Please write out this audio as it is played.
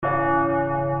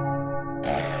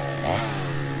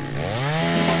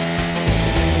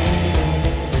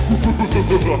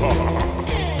Welcome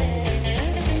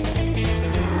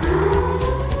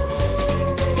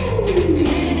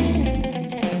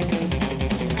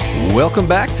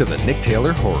back to the Nick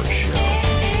Taylor Horror Show.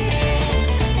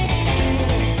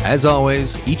 As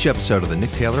always, each episode of the Nick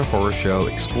Taylor Horror Show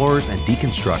explores and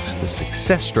deconstructs the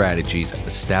success strategies of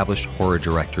established horror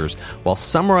directors while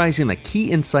summarizing the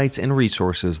key insights and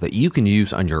resources that you can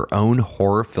use on your own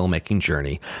horror filmmaking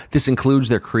journey. This includes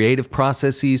their creative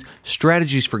processes,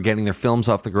 strategies for getting their films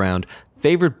off the ground,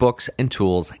 favorite books and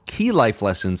tools, key life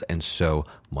lessons, and so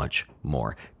much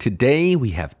more. Today,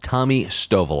 we have Tommy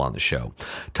Stovall on the show.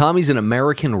 Tommy's an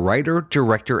American writer,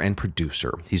 director, and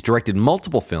producer. He's directed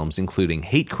multiple films, including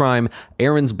Hate Crime,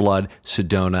 Aaron's Blood,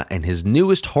 Sedona, and his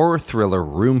newest horror thriller,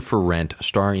 Room for Rent,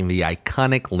 starring the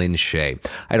iconic Lynn Shay.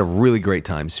 I had a really great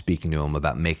time speaking to him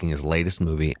about making his latest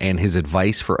movie and his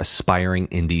advice for aspiring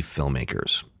indie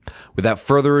filmmakers. Without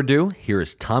further ado, here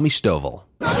is Tommy Stovall.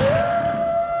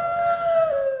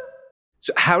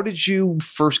 So how did you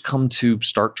first come to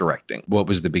start directing? What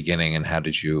was the beginning, and how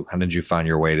did you find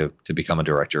your way to become a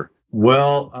director?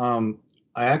 Well,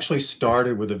 I actually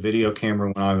started with a video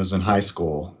camera when I was in high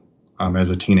school as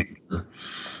a teenager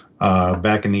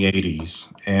back in the 80s.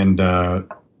 And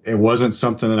it wasn't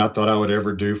something that I thought I would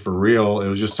ever do for real. It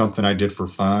was just something I did for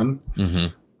fun.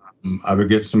 Mm-hmm. I would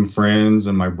get some friends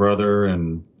and my brother,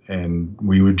 and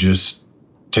we would just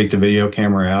take the video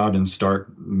camera out and start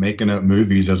making up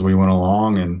movies as we went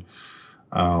along. And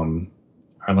I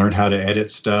learned how to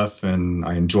edit stuff, and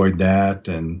I enjoyed that.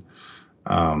 And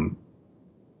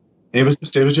it was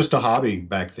just a hobby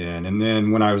back then. And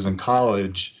then when I was in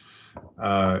college,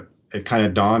 it kind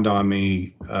of dawned on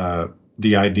me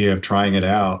the idea of trying it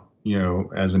out,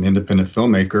 as an independent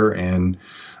filmmaker. And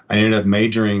I ended up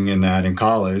majoring in that in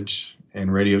college, in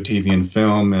radio, TV, and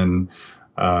film. And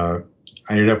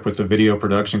I ended up with a video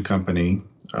production company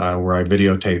where I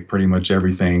videotaped pretty much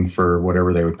everything for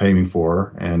whatever they would pay me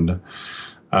for. And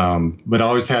but I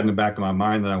always had in the back of my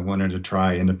mind that I wanted to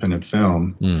try independent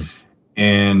film.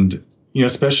 And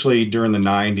especially during the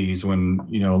 90s when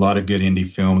a lot of good indie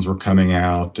films were coming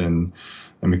out and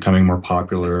becoming more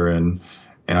popular, and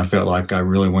I felt like I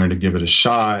really wanted to give it a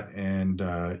shot. And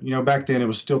back then it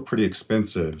was still pretty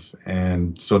expensive,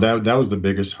 and so that was the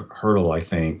biggest hurdle, I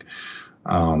think.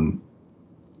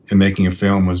 And making a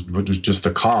film was just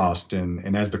the cost.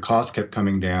 And as the cost kept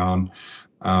coming down,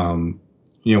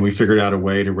 we figured out a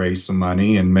way to raise some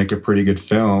money and make a pretty good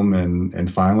film.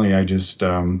 And finally, I just,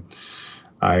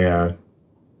 I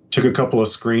took a couple of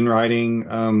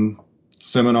screenwriting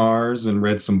seminars and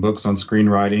read some books on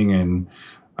screenwriting,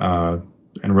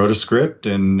 and wrote a script.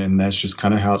 And that's just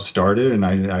kind of how it started. And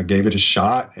I gave it a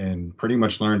shot and pretty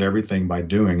much learned everything by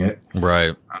doing it.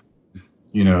 Right.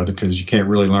 Because you can't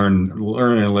really learn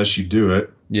unless you do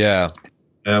it. Yeah.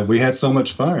 We had so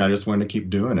much fun. I just wanted to keep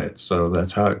doing it. So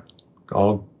that's how it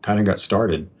all kind of got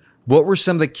started. What were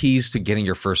some of the keys to getting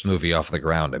your first movie off the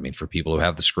ground? I mean, for people who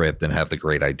have the script and have the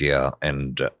great idea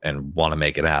and want to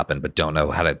make it happen, but don't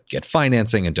know how to get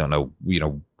financing and don't know,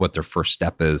 what their first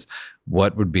step is.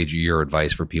 What would be your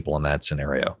advice for people in that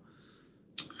scenario?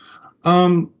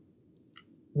 Well,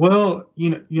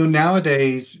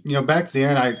 nowadays, back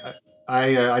then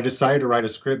I decided to write a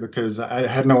script because I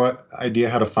had no idea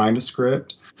how to find a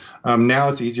script. Now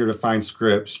it's easier to find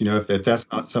scripts, if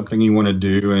that's not something you want to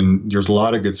do. And there's a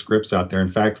lot of good scripts out there. In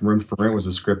fact, Room for Rent was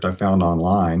a script I found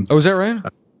online. Oh, is that right?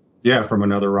 Yeah, from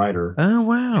another writer. Oh,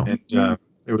 wow. And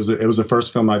it was the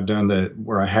first film I've done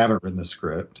where I haven't written the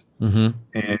script. Mm-hmm.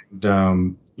 And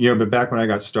but back when I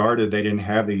got started, they didn't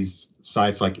have these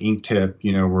sites like Inktip,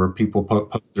 where people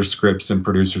post their scripts and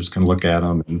producers can look at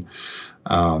them. And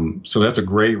so that's a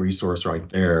great resource right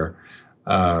there.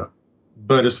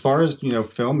 But as far as,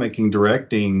 filmmaking,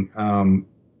 directing,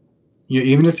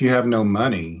 even if you have no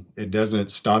money, it doesn't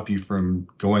stop you from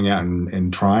going out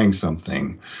and trying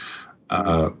something.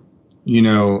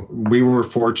 We were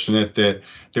fortunate that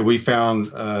we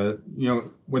found,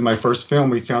 with my first film,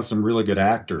 we found some really good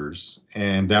actors,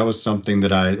 and that was something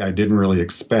that I didn't really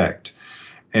expect.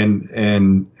 And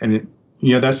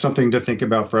that's something to think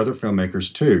about for other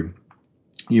filmmakers too.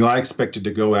 I expected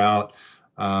to go out.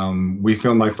 We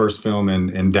filmed my first film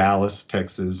in Dallas,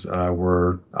 Texas,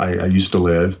 where I used to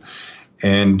live.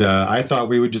 And I thought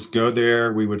we would just go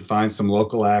there. We would find some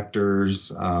local actors,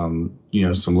 some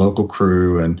local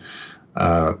crew, and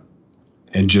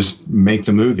just make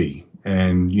the movie.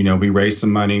 And, we raised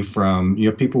some money from,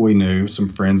 people we knew, some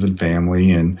friends and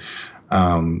family. And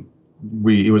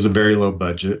it was a very low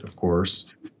budget, of course.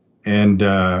 And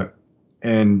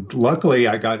luckily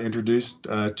I got introduced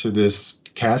to this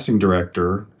casting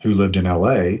director who lived in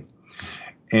LA.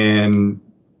 And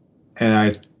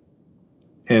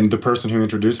and the person who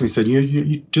introduced me said,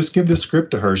 you just give the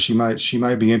script to her. She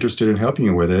might be interested in helping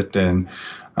you with it. And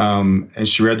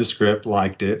she read the script,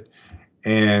 liked it.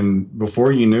 And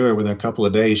before you knew it, within a couple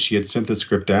of days, she had sent the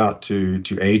script out to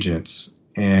agents,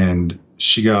 and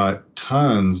she got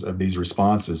tons of these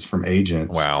responses from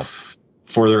agents. Wow.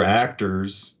 For their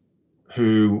actors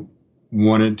who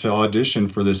wanted to audition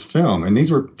for this film. And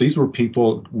these were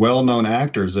people, well-known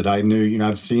actors that I knew.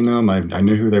 I've seen them. I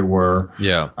knew who they were.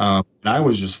 Yeah. And I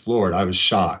was just floored. I was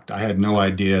shocked. I had no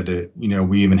idea that,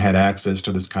 we even had access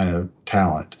to this kind of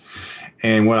talent.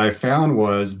 And what I found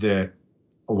was that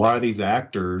a lot of these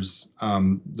actors,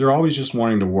 they're always just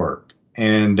wanting to work,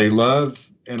 and a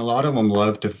lot of them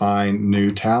love to find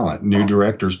new talent, new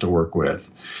directors to work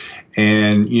with.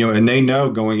 And, and they know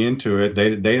going into it,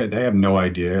 they have no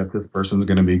idea if this person's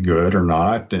going to be good or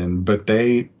not. But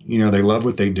they love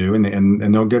what they do,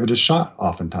 and they'll give it a shot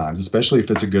oftentimes, especially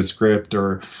if it's a good script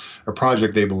or a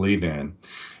project they believe in.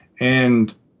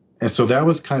 And so that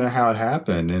was kind of how it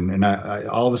happened. And I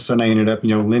all of a sudden I ended up,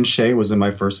 Lynn Shay was in my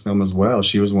first film as well.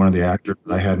 She was one of the actors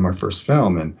that I had in my first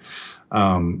film. And,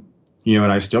 and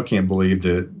I still can't believe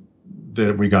that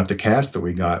we got the cast that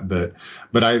we got, but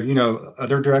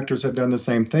other directors have done the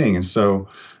same thing. And so,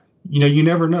 you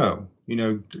never know,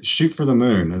 shoot for the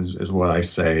moon is what I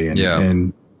say.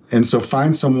 And so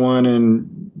find someone,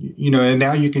 and, and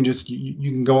now you can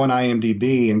you can go on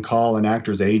IMDb and call an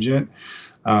actor's agent,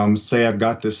 say, I've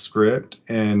got this script,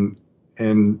 and,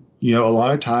 a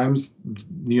lot of times,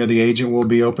 the agent will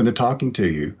be open to talking to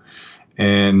you.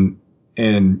 And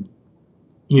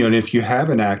if you have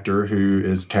an actor who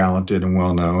is talented and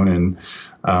well-known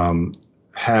and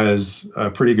has a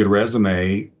pretty good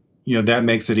resume, that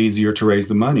makes it easier to raise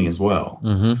the money as well.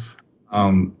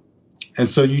 Mm-hmm. And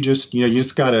so you just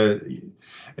gotta,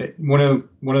 one of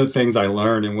the things I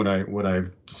learned, and what I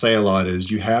say a lot, is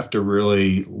you have to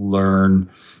really learn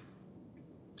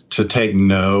to take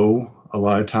no a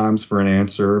lot of times for an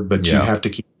answer, but you have to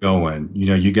keep going.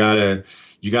 You gotta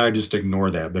just ignore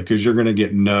that, because you're going to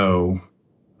get no,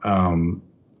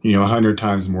 100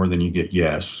 times more than you get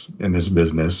yes in this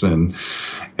business. And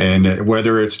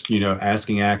whether it's,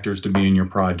 asking actors to be in your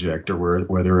project, or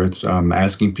whether it's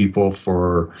asking people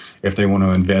for if they want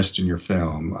to invest in your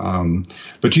film.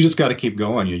 But you just got to keep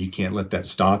going. You can't let that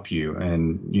stop you.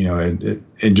 And,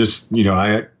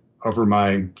 over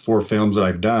my 4 films that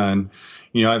I've done,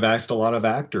 I've asked a lot of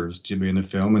actors to be in the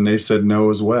film, and they've said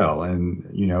no as well. And,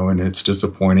 and it's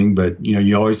disappointing, but,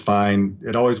 you always find,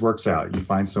 it always works out. You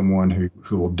find someone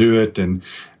who will do it, and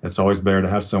it's always better to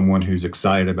have someone who's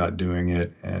excited about doing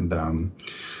it. And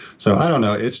so I don't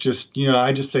know. It's just,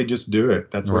 I just say, just do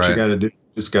it. That's what you got to do.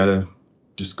 Just got to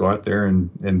go out there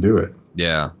and do it.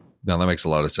 Yeah. No, that makes a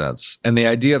lot of sense. And the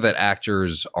idea that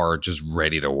actors are just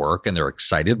ready to work and they're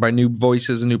excited by new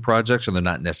voices and new projects, and they're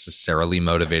not necessarily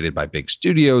motivated by big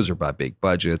studios or by big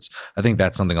budgets. I think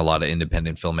that's something a lot of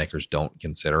independent filmmakers don't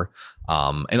consider.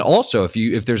 And also,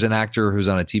 if there's an actor who's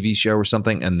on a TV show or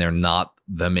something and they're not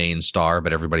the main star,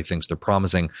 but everybody thinks they're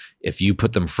promising, if you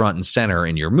put them front and center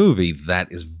in your movie,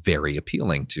 that is very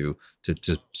appealing to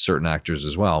certain actors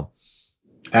as well.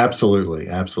 Absolutely.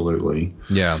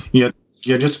 Yeah.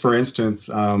 Yeah, just for instance,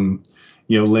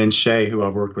 Lynn Shay, who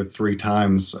I've worked with 3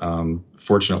 times,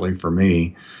 fortunately for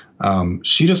me,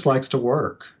 she just likes to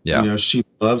work. Yeah. She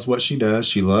loves what she does.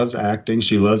 She loves acting.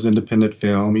 She loves independent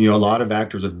film. A lot of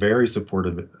actors are very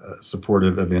supportive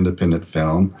of independent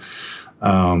film.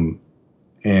 And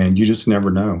you just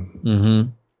never know. Mm-hmm.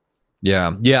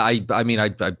 Yeah. Yeah. I mean, I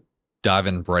dive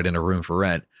in right into Room for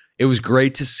Rent. It was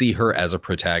great to see her as a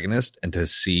protagonist and to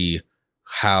see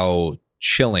how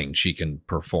chilling she can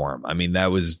perform. I mean, that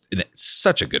was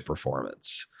such a good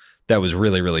performance. That was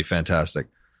really, really fantastic.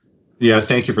 Yeah,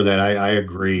 thank you for that. I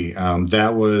agree.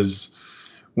 That was,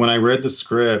 when I read the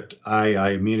script, I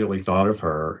immediately thought of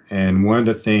her. And one of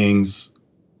the things,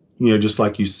 just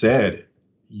like you said,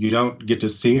 you don't get to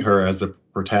see her as the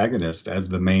protagonist, as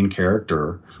the main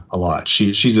character a lot.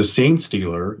 She's a scene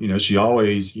stealer. She's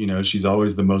always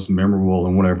the most memorable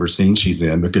in whatever scene she's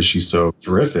in, because she's so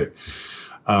terrific.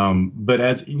 But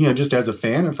as just as a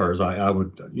fan of hers, I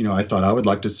thought I would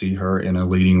like to see her in a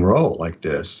leading role like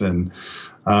this, and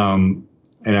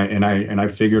I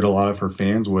figured a lot of her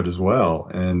fans would as well,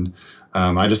 and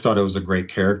I just thought it was a great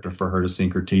character for her to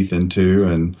sink her teeth into,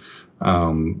 and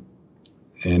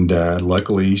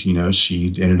luckily,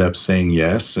 she ended up saying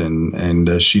yes,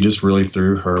 and she just really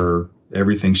threw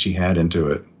everything she had into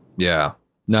it. Yeah.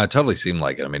 No, it totally seemed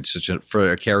like it. I mean, for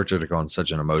a character to go on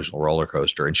such an emotional roller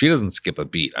coaster, and she doesn't skip a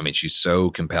beat. I mean, she's so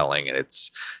compelling, and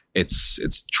it's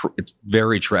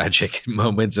very tragic in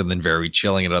moments and then very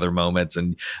chilling at other moments.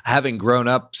 And having grown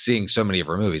up seeing so many of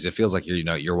her movies, it feels like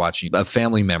you're watching a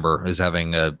family member is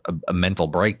having a mental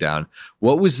breakdown.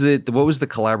 What was the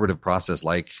collaborative process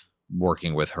like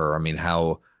working with her? I mean,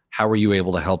 how were you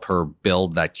able to help her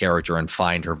build that character and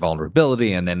find her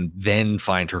vulnerability and then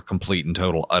find her complete and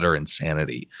total utter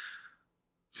insanity?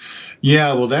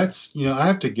 Yeah, well, that's, I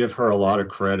have to give her a lot of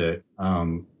credit.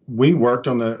 We worked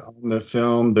on the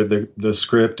film, the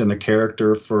script and the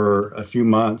character for a few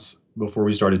months before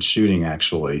we started shooting,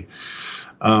 actually.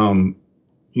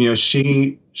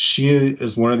 She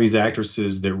is one of these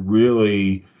actresses that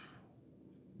really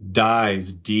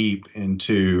dives deep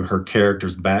into her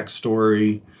character's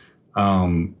backstory.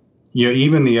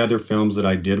 Even the other films that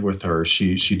I did with her,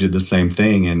 she did the same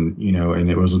thing, and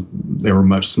they were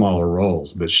much smaller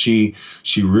roles, but she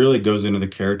really goes into the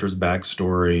character's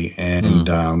backstory,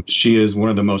 and she is one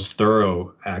of the most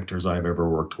thorough actors I've ever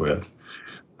worked with,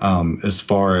 as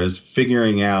far as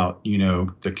figuring out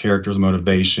the character's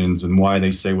motivations and why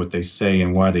they say what they say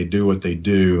and why they do what they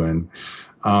do, and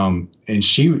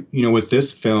she with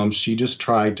this film she just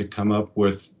tried to come up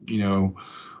with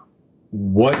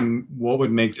what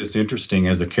would make this interesting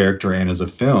as a character and as a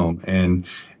film, and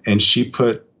she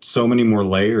put so many more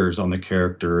layers on the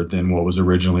character than what was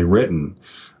originally written.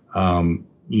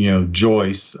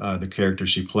 Joyce, the character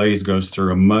she plays, goes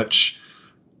through a much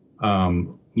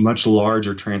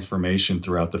larger transformation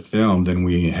throughout the film than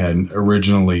we had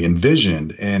originally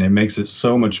envisioned, and it makes it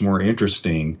so much more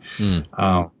interesting.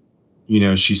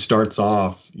 She starts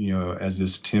off as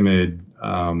this timid,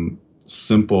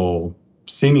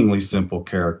 seemingly simple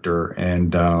character,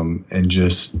 and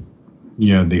just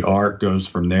the arc goes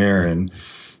from there, and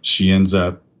she ends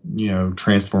up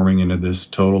transforming into this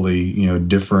totally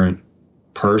different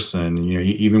person.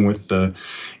 Even with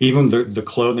the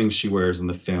clothing she wears in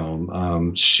the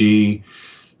film, she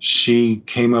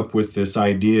came up with this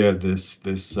idea of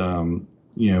this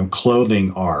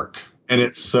clothing arc, and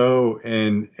it's so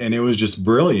and it was just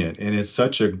brilliant, and it's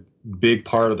such a big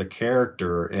part of the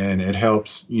character, and it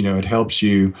helps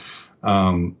you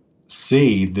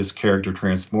see this character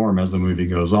transform as the movie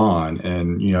goes on,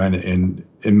 and and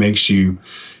it makes you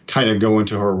kind of go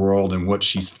into her world and what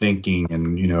she's thinking,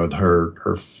 and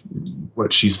her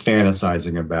what she's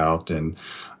fantasizing about, and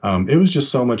it was just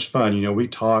so much fun. We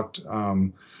talked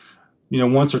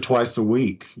once or twice a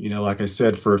week, like I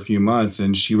said, for a few months,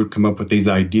 and she would come up with these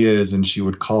ideas, and she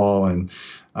would call, and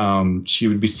she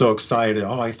would be so excited.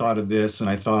 Oh, I thought of this, and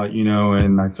I thought,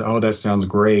 and I said, oh, that sounds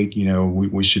great.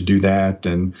 We should do that.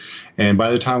 And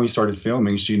by the time we started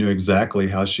filming, she knew exactly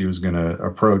how she was going to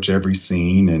approach every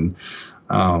scene. And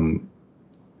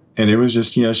it was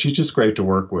just, she's just great to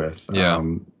work with. Yeah.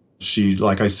 She,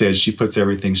 like I said, she puts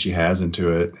everything she has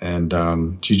into it, and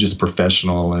she's just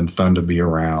professional and fun to be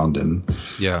around. And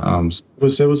it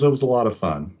was a lot of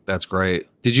fun. That's great.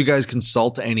 Did you guys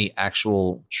consult any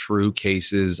actual true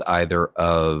cases, either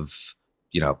of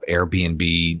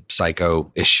Airbnb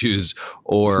psycho issues,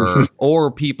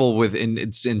 or people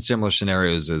in similar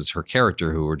scenarios as her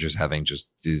character who were just having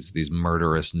these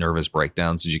murderous nervous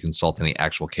breakdowns? Did you consult any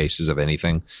actual cases of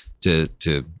anything to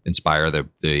inspire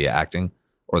the acting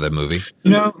or the movie?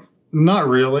 Not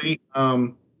really. I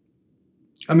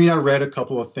read a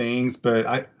couple of things, but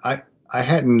I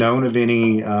hadn't known of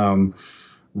any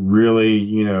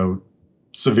really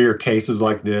severe cases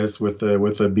like this with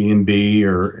a B&B,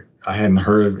 or I hadn't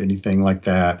heard of anything like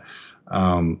that.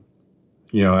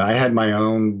 I had my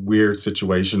own weird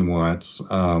situation once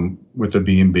with a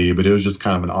B&B, but it was just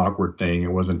kind of an awkward thing.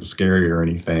 It wasn't scary or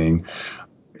anything.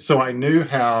 So I knew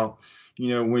how,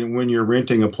 when you're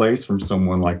renting a place from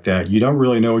someone like that, you don't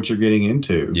really know what you're getting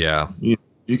into. Yeah.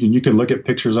 You can look at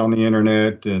pictures on the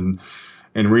internet and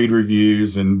read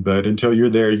reviews, but until you're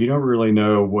there, you don't really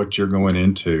know what you're going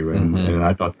into. And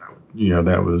I thought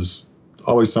that was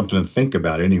always something to think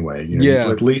about anyway.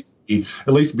 At least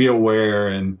be aware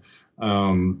and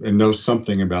know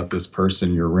something about this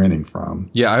person you're renting from.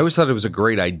 Yeah, I always thought it was a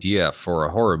great idea for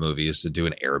a horror movie is to do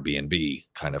an Airbnb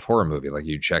kind of horror movie. Like,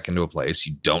 you check into a place,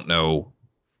 you don't know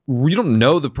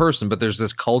the person, but there's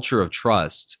this culture of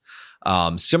trust.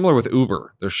 Similar with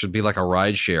Uber, there should be like a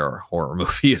rideshare horror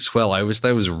movie as well. I always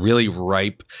thought it was really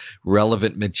ripe,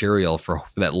 relevant material for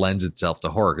that lends itself to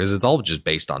horror, because it's all just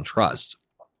based on trust.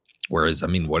 Whereas,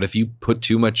 what if you put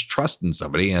too much trust in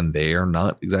somebody and they are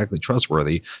not exactly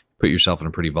trustworthy? Put yourself in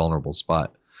a pretty vulnerable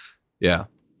spot. Yeah.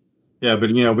 Yeah,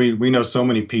 but we know so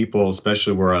many people,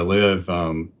 especially where I live.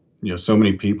 So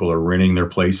many people are renting their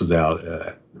places out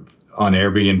on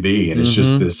Airbnb, and it's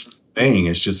just this thing.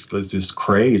 It's just this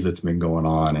craze that's been going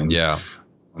on, and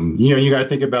You got to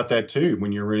think about that too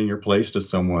when you're renting your place to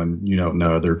someone you don't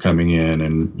know they're coming in,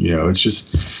 and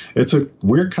it's a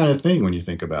weird kind of thing when you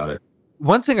think about it.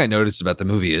 One thing I noticed about the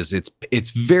movie is it's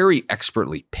very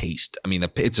expertly paced. I mean,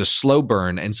 it's a slow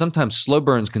burn, and sometimes slow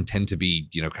burns can tend to be,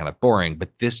 kind of boring, but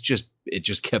it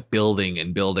just kept building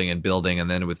and building and building, and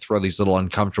then it would throw these little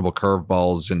uncomfortable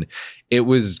curveballs, and it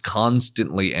was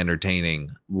constantly entertaining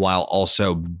while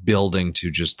also building to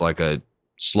just like a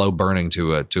slow burning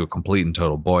to a complete and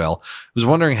total boil. I was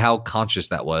wondering how conscious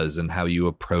that was and how you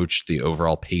approached the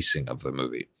overall pacing of the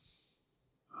movie.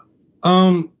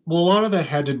 Well, a lot of that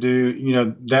had to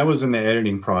do, that was in the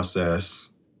editing process.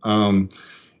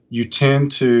 You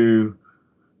tend to,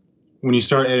 when you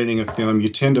start editing a film, you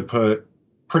tend to put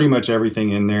pretty much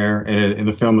everything in there, and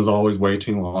the film is always way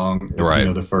too long.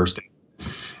 Right. The first,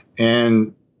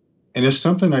 and it's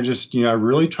something I just, I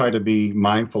really try to be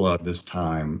mindful of this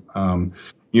time. I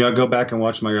go back and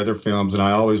watch my other films, and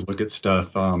I always look at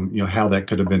stuff, how that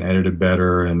could have been edited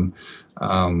better, and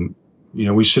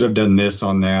we should have done this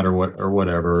on that or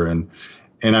whatever. And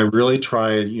I really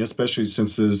tried, especially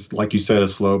since this is, like you said, a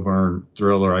slow burn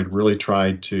thriller, I really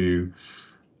tried to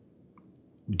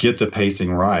get the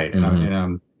pacing right.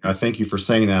 And I thank you for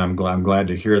saying that. I'm glad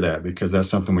to hear that, because that's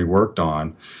something we worked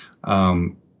on.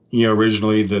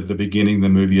 Originally the beginning of the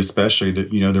movie, especially that,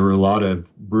 there were a lot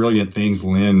of brilliant things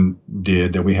Lynn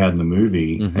did that we had in the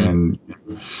movie. And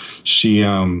she,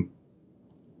 and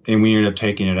we ended up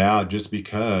taking it out just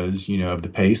because, of the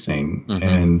pacing.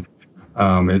 And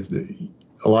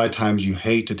a lot of times you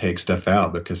hate to take stuff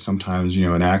out because sometimes,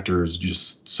 an actor is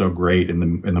just so great in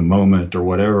the moment or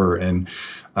whatever. And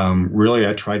really,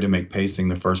 I tried to make pacing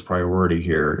the first priority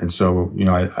here. And so,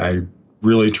 I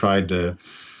really tried to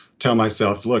tell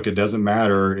myself, look, it doesn't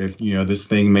matter if, this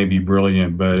thing may be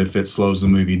brilliant, but if it slows the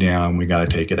movie down, we got to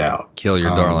take it out. Kill your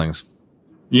darlings.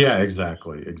 Yeah,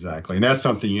 exactly. And that's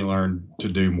something you learn to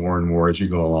do more and more as you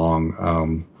go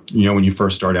along. When you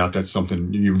first start out, that's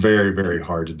something you're very, very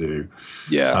hard to do.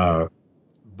 Yeah.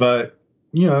 But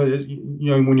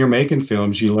when you're making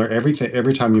films, you learn everything.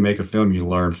 Every time you make a film, you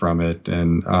learn from it,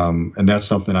 and that's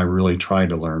something I really tried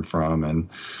to learn from. And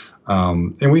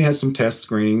we had some test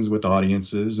screenings with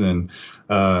audiences, and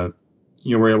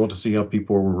we're able to see how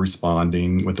people were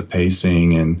responding with the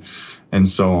pacing and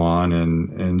so on.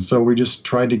 And so we just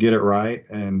tried to get it right.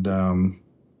 And,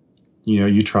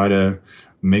 you try to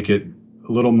make it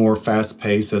a little more fast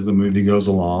paced as the movie goes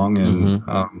along. And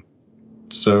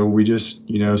so we just,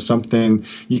 something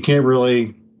you don't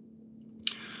really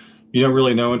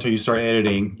know until you start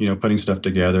editing, putting stuff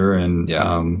together.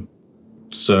 And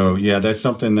so, that's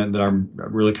something that I'm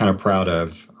really kind of proud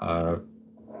of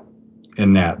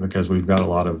in that, because we've got a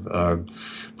lot of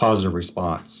positive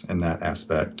response in that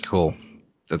aspect. Cool.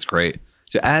 That's great.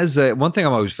 So as one thing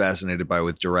I'm always fascinated by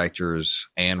with directors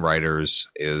and writers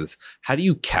is, how do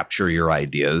you capture your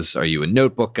ideas? Are you a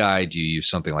notebook guy? Do you use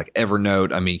something like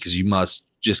Evernote? I mean, because you must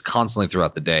just constantly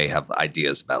throughout the day have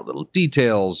ideas about little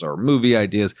details or movie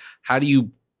ideas. How do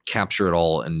you capture it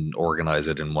all and organize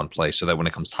it in one place so that when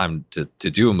it comes time to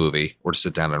do a movie or to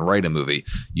sit down and write a movie,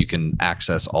 you can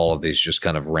access all of these just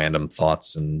kind of random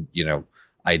thoughts and,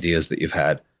 ideas that you've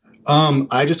had?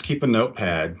 I just keep a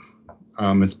notepad.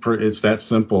 It's that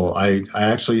simple. I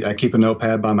keep a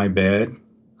notepad by my bed,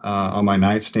 on my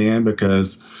nightstand,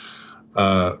 because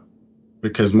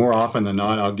more often than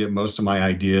not, I'll get most of my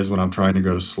ideas when I'm trying to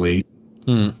go to sleep.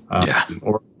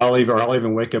 Or I'll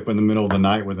even wake up in the middle of the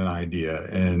night with an idea,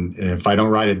 and if I don't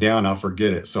write it down, I'll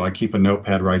forget it. So I keep a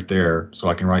notepad right there so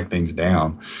I can write things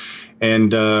down.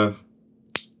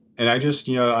 And I just,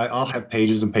 I'll have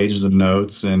pages and pages of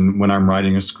notes. And when I'm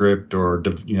writing a script or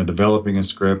developing a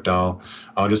script, I'll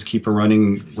just keep a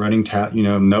running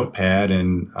notepad,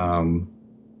 and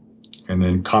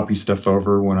then copy stuff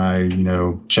over when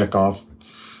I check off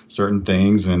certain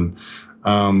things. And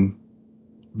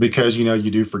because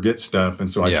you do forget stuff, and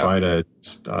so I try to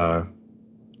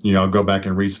go back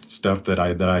and read stuff that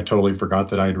I totally forgot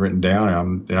that I had written down,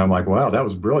 and I'm like, wow, that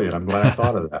was brilliant. I'm glad I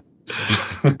thought of that.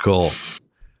 Cool.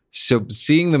 So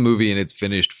seeing the movie in its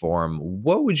finished form,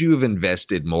 what would you have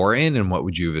invested more in, and what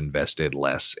would you have invested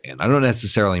less in? I don't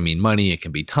necessarily mean money. It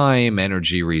can be time,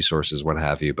 energy, resources, what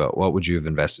have you, but what would you have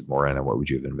invested more in, and what would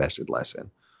you have invested less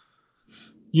in?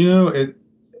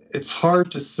 It's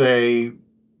hard to say.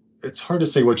 It's hard to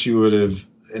say what you would have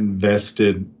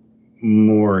invested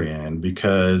more in,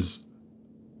 because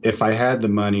if I had the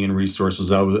money and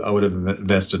resources, I would have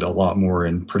invested a lot more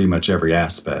in pretty much every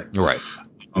aspect. Right.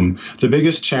 The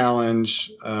biggest challenge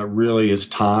really is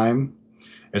time,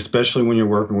 especially when you're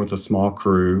working with a small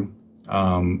crew.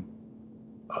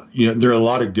 A there are a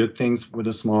lot of good things with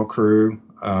a small crew,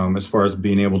 as far as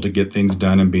being able to get things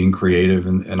done and being creative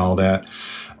and all that.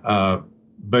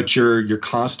 But you're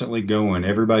constantly going.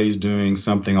 Everybody's doing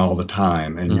something all the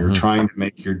time, and you're trying to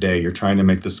make your day. You're trying to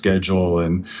make the schedule,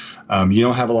 and you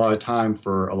don't have a lot of time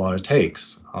for a lot of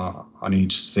takes on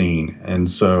each scene. And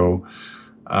so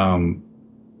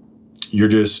you're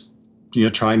just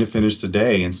trying to finish the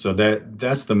day. And so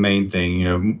that's the main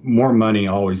thing. More money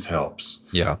always helps.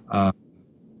 Yeah.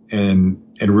 And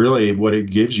really, what it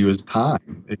gives you is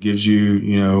time. It gives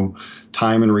you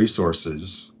time and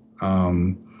resources.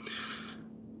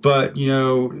 But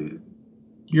you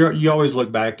always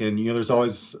look back and there's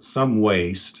always some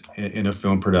waste in a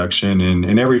film production,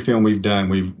 and every film we've done,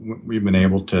 we've been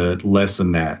able to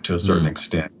lessen that to a certain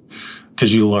extent,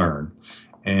 because you learn,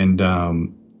 and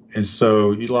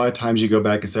so a lot of times you go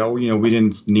back and say, oh, we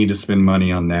didn't need to spend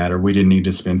money on that, or we didn't need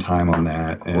to spend time on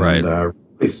that, and right.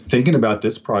 Thinking about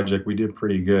this project, we did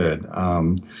pretty good.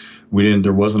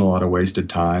 There wasn't a lot of wasted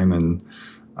time, and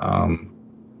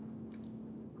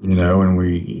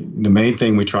and the main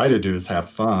thing we try to do is have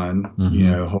fun.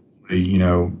 Hopefully,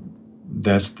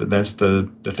 that's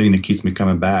the thing that keeps me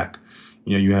coming back.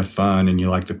 You have fun and you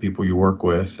like the people you work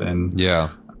with, and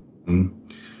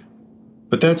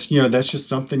but that's just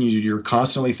something you're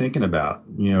constantly thinking about.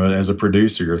 As a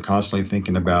producer, you're constantly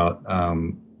thinking about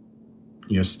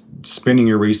spending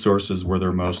your resources where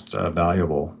they're most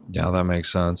valuable. Yeah, that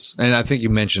makes sense. And I think you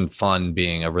mentioned fun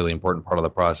being a really important part of the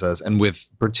process. And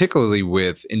particularly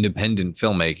with independent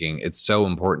filmmaking, it's so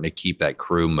important to keep that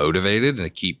crew motivated and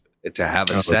to have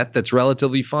a set that's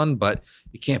relatively fun, but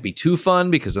it can't be too fun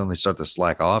because then they start to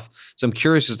slack off. So I'm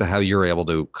curious as to how you're able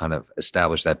to kind of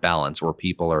establish that balance where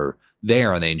people are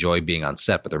there and they enjoy being on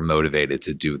set, but they're motivated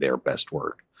to do their best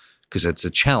work. Because it's a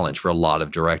challenge for a lot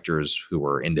of directors who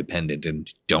are independent and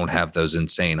don't have those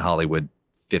insane Hollywood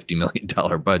 $50 million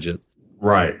budgets.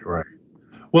 Right.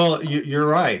 Well, you're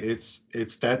right.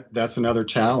 That's another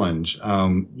challenge.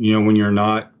 When you're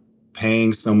not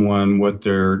paying someone what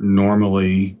they're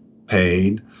normally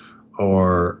paid,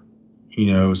 or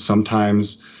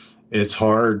sometimes it's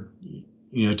hard,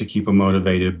 to keep them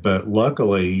motivated. But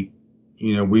luckily,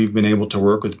 we've been able to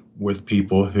work with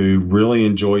people who really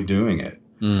enjoy doing it.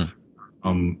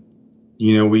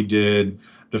 We did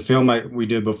the film we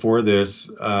did before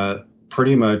this,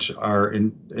 pretty much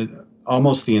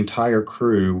almost the entire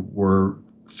crew were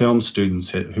film students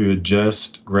who had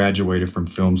just graduated from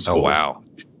film school. Oh, wow.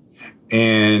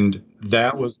 And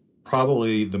that was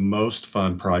probably the most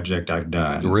fun project I've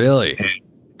done. Really?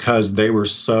 Because they were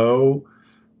so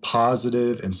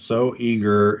positive and so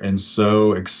eager and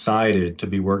so excited to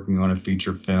be working on a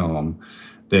feature film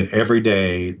that every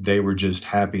day they were just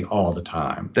happy all the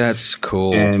time. That's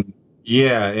cool. And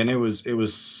it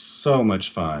was so much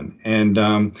fun. And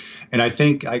I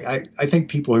think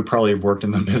people who probably have worked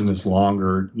in the business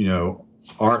longer,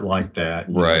 aren't like that.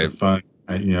 Right. Fun.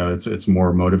 It's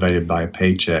more motivated by a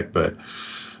paycheck, but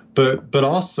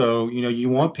also, you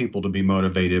want people to be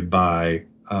motivated by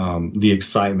the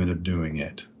excitement of doing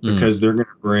it, because they're going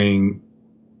to bring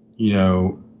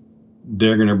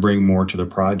more to the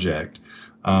project.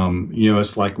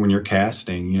 It's like when you're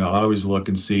casting, I always look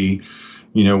and see,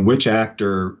 which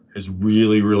actor is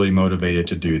really, really motivated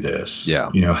to do this.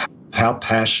 Yeah. How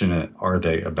passionate are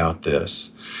they about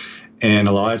this? And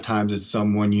a lot of times it's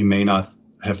someone you may not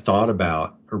have thought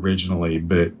about originally,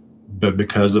 but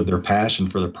because of their passion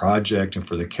for the project and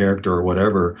for the character or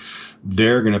whatever,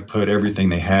 they're going to put everything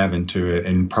they have into it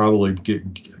and probably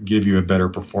give you a better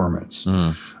performance.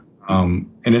 And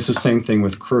it's the same thing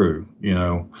with crew,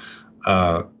 and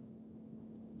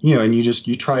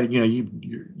you try to,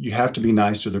 you have to be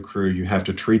nice to the crew. You have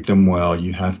to treat them well.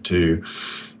 You have to,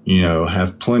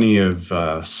 have plenty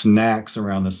of snacks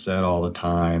around the set all the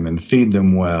time and feed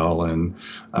them well. And,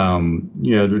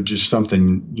 they're just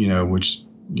something, which,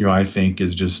 I think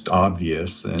is just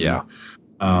obvious. And,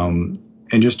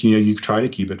 and just, you try to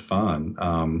keep it fun.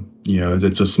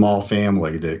 It's a small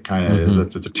family that kind of is,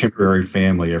 it's a temporary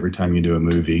family every time you do a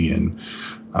movie. And,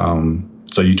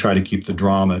 so you try to keep the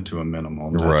drama to a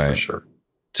minimum, that's for sure.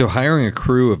 So hiring a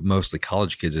crew of mostly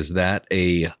college kids, is that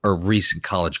or recent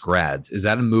college grads, is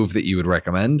that a move that you would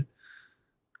recommend?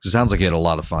 It sounds like you had a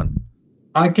lot of fun.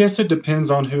 I guess it depends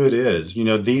on who it is.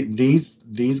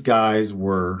 These guys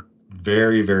were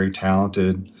very, very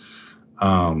talented.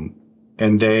 And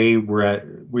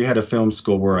we had a film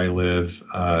school where I live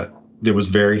that was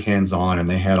very hands-on, and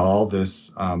they had all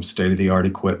this state-of-the-art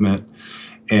equipment.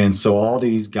 And so all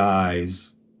these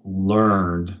guys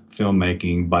learned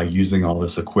filmmaking by using all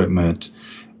this equipment,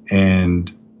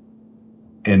 and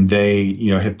they,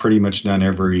 had pretty much done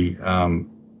every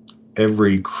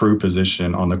every crew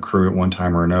position on the crew at one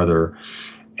time or another.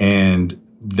 And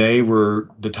they were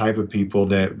the type of people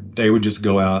that they would just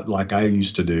go out like I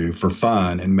used to do for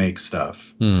fun and make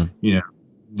stuff. You know,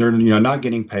 they're not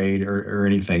getting paid or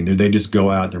anything. They just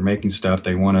go out. They're making stuff.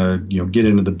 They want to get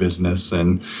into the business,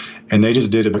 and they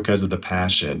just did it because of the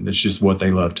passion. It's just what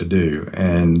they love to do,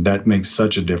 and that makes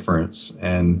such a difference.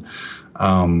 And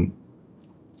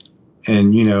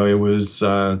it was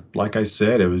like I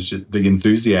said, it was just the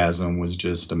enthusiasm was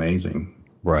just amazing.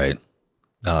 Right.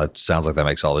 It sounds like that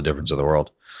makes all the difference in the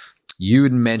world. You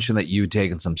had mentioned that you'd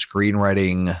taken some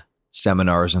screenwriting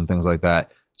seminars and things like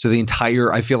that. So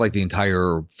I feel like the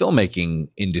entire filmmaking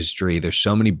industry, there's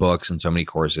so many books and so many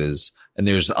courses, and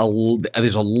there's a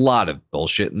lot of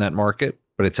bullshit in that market.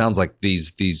 But it sounds like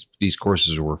these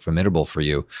courses were formidable for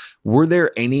you. Were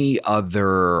there any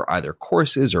other either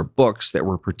courses or books that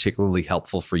were particularly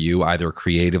helpful for you, either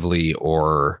creatively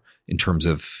or in terms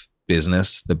of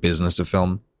the business of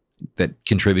film, that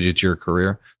contributed to your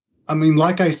career? I mean,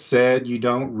 like I said, you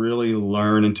don't really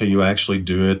learn until you actually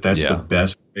do it. That's the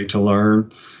best way to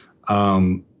learn.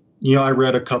 I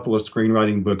read a couple of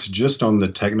screenwriting books just on the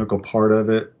technical part of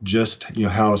it, just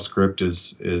how a script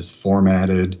is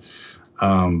formatted.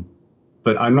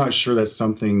 But I'm not sure that's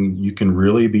something you can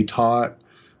really be taught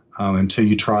until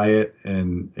you try it,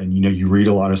 and you read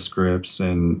a lot of scripts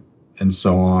and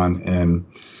so on. And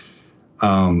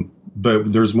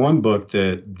but there's one book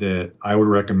that I would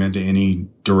recommend to any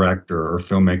director or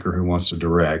filmmaker who wants to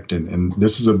direct. And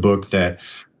this is a book that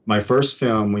my first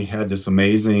film, we had this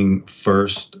amazing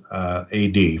first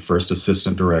first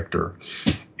assistant director.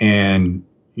 And,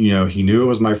 he knew it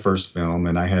was my first film,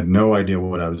 and I had no idea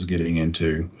what I was getting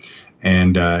into.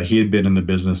 And he had been in the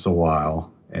business a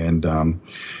while. And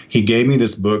he gave me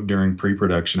this book during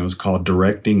pre-production. It was called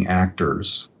Directing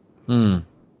Actors. And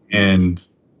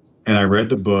I read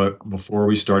the book before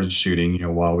we started shooting,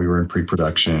 while we were in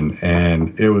pre-production,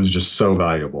 and it was just so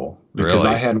valuable because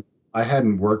Really? I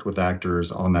hadn't worked with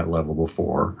actors on that level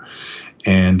before,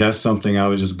 and that's something I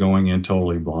was just going in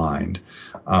totally blind.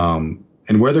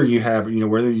 And whether you have,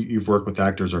 whether you've worked with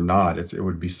actors or not, it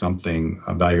would be something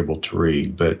valuable to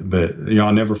read. But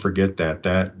I'll never forget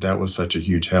that was such a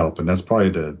huge help, and that's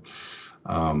probably the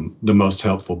most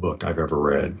helpful book I've ever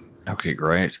read. Okay,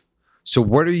 great. So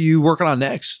what are you working on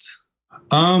next?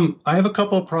 I have a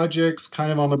couple of projects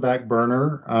kind of on the back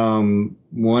burner.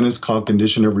 One is called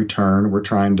Condition of Return. We're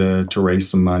trying to raise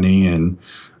some money, and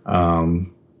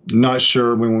not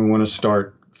sure when we want to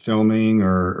start filming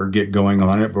or get going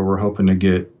on it, but we're hoping to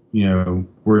get,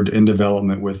 we're in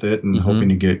development with it and hoping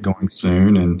to get going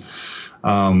soon. And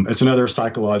it's another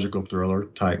psychological thriller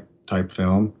type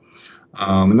film.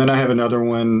 And then I have another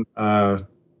one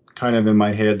kind of in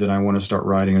my head that I want to start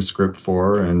writing a script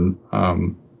for, and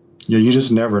you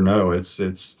just never know. I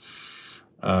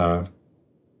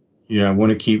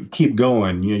want to keep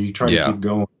going. You try to keep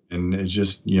going, and it's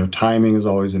just timing is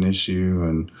always an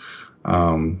issue,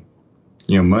 and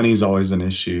money's always an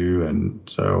issue, and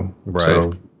so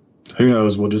who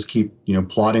knows? We'll just keep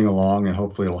plodding along, and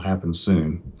hopefully it'll happen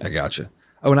soon. I gotcha.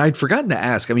 Oh, and I'd forgotten to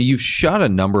ask. I mean, you've shot a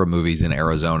number of movies in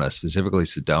Arizona, specifically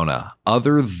Sedona.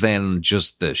 Other than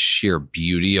just the sheer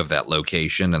beauty of that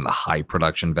location and the high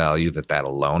production value that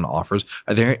alone offers,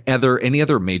 are there any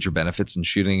other major benefits in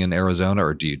shooting in Arizona,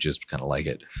 or do you just kind of like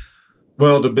it?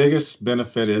 Well, the biggest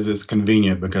benefit is it's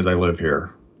convenient because I live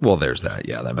here. Well, there's that.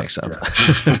 Yeah, that makes sense.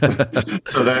 Yeah.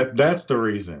 So that's the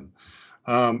reason.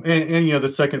 And the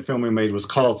second film we made was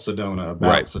called Sedona,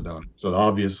 about Sedona. So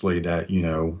obviously that,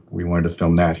 we wanted to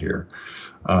film that here.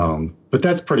 But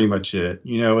that's pretty much it.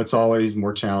 It's always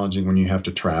more challenging when you have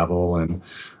to travel, and,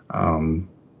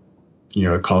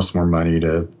 it costs more money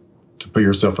to put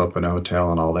yourself up in a hotel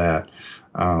and all that.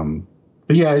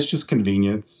 But yeah, it's just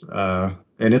convenience. And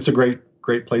it's a great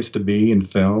place to be and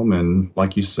film. And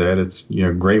like you said, it's,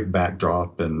 great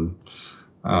backdrop, and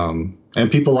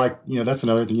people like, that's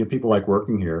another thing, people like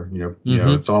working here,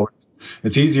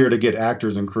 it's easier to get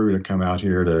actors and crew to come out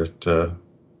here to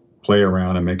play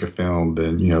around and make a film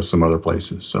than, some other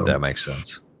places. So that makes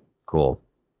sense. Cool.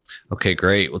 Okay,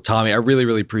 great. Well, Tommy, I really,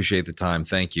 really appreciate the time.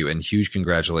 Thank you. And huge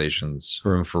congratulations.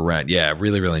 Room for Rent. Yeah, I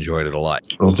really, really enjoyed it a lot.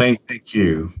 Well, thank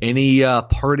you. Any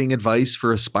parting advice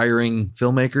for aspiring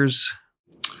filmmakers?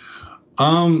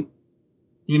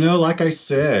 Like I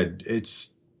said,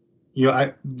 it's,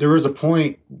 there was a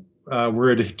point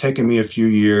where it had taken me a few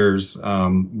years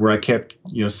where I kept,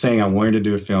 saying I wanted to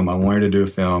do a film,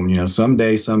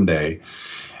 someday.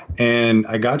 And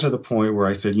I got to the point where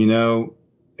I said,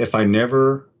 if I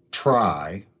never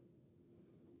try,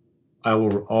 I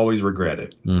will always regret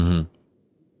it. Mm-hmm.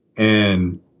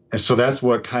 And so that's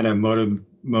what kind of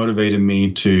motivated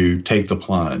me to take the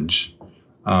plunge.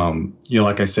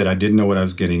 Like I said, I didn't know what I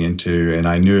was getting into, and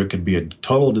I knew it could be a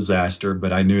total disaster,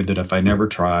 but I knew that if I never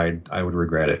tried, I would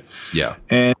regret it. Yeah.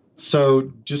 And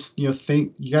so just,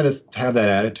 think you got to have that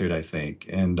attitude, I think.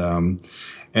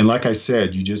 And like I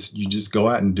said, you just go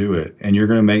out and do it, and you're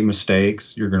going to make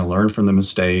mistakes. You're going to learn from the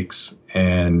mistakes,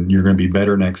 and you're going to be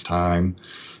better next time.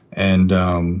 And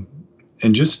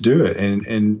just do it,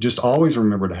 and just always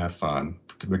remember to have fun,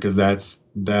 because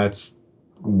that's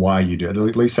why you do it.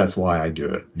 At least that's why I do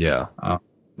it. Yeah.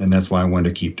 And that's why I wanted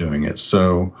to keep doing it.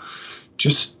 So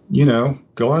just,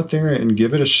 go out there and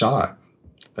give it a shot.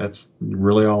 That's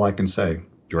really all I can say.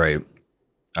 Great.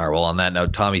 All right. Well, on that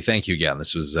note, Tommy, thank you again.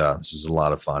 This was a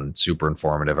lot of fun, super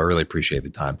informative. I really appreciate the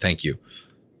time. Thank you.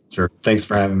 Sure. Thanks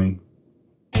for having me.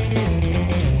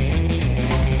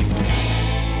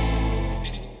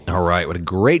 All right, what a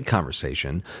great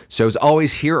conversation. So as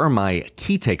always, here are my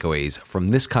key takeaways from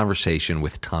this conversation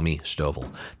with Tommy Stovall.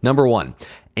 Number 1,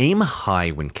 aim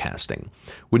high when casting.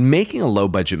 When making a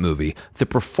low-budget movie, the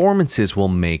performances will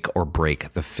make or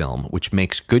break the film, which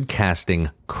makes good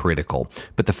casting critical.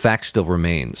 But the fact still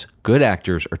remains, good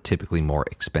actors are typically more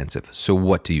expensive. So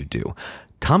what do you do?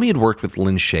 Tommy had worked with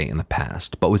Lin Shaye in the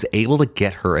past, but was able to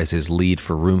get her as his lead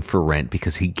for Room for Rent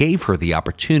because he gave her the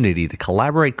opportunity to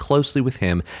collaborate closely with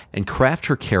him and craft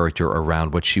her character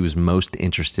around what she was most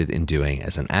interested in doing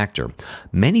as an actor.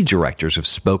 Many directors have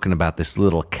spoken about this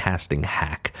little casting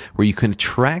hack, where you can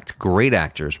attract great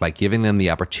actors by giving them the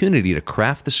opportunity to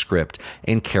craft the script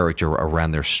and character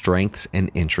around their strengths and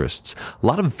interests. A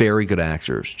lot of very good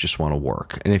actors just want to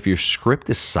work, and if your script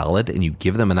is solid and you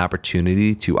give them an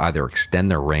opportunity to either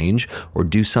extend their range or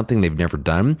do something they've never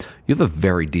done, you have a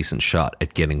very decent shot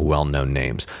at getting well-known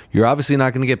names. You're obviously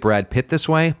not going to get Brad Pitt this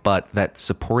way, but that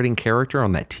supporting character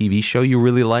on that TV show you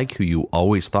really like, who you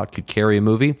always thought could carry a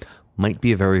movie, might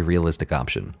be a very realistic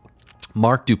option.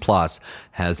 Mark Duplass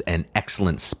has an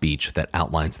excellent speech that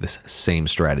outlines this same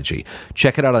strategy.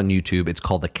 Check it out on YouTube. It's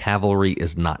called The Cavalry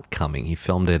Is Not Coming. He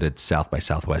filmed it at South by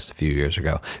Southwest a few years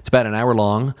ago. It's about an hour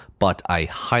long, but I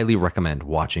highly recommend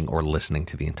watching or listening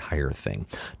to the entire thing.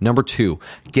 Number 2,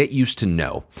 get used to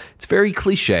no. It's very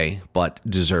cliche, but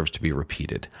deserves to be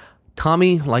repeated.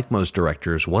 Tommy, like most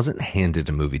directors, wasn't handed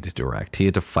a movie to direct. He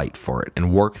had to fight for it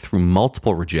and work through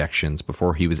multiple rejections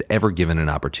before he was ever given an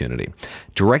opportunity.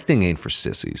 Directing ain't for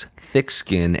sissies. Thick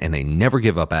skin and a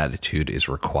never-give-up attitude is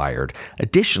required.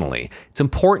 Additionally, it's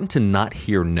important to not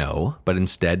hear no, but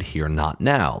instead hear not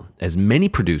now, as many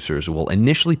producers will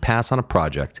initially pass on a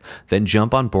project, then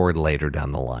jump on board later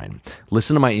down the line.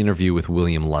 Listen to my interview with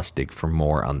William Lustig for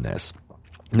more on this.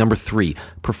 Number 3,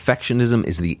 perfectionism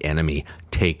is the enemy.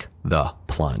 Take the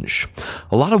plunge.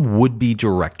 A lot of would-be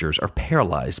directors are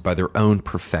paralyzed by their own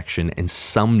perfection and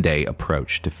someday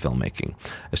approach to filmmaking.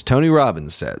 As Tony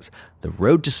Robbins says, the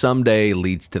road to someday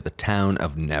leads to the town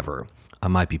of never. I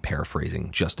might be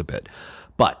paraphrasing just a bit,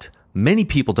 but many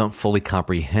people don't fully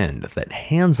comprehend that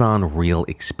hands-on real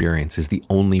experience is the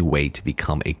only way to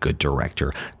become a good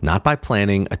director, not by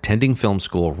planning, attending film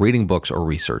school, reading books, or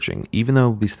researching, even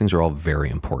though these things are all very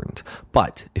important.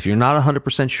 But if you're not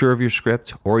 100% sure of your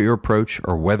script or your approach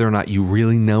or whether or not you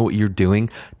really know what you're doing,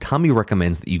 Tommy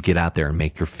recommends that you get out there and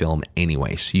make your film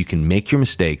anyway, so you can make your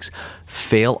mistakes,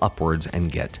 fail upwards, and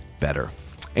get better.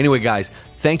 Anyway, guys,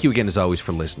 thank you again as always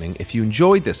for listening. If you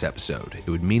enjoyed this episode, it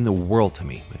would mean the world to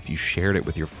me if you shared it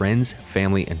with your friends,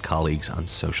 family, and colleagues on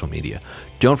social media.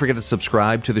 Don't forget to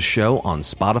subscribe to the show on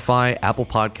Spotify, Apple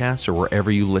Podcasts, or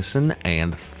wherever you listen.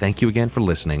 And thank you again for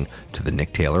listening to the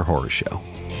Nick Taylor Horror Show.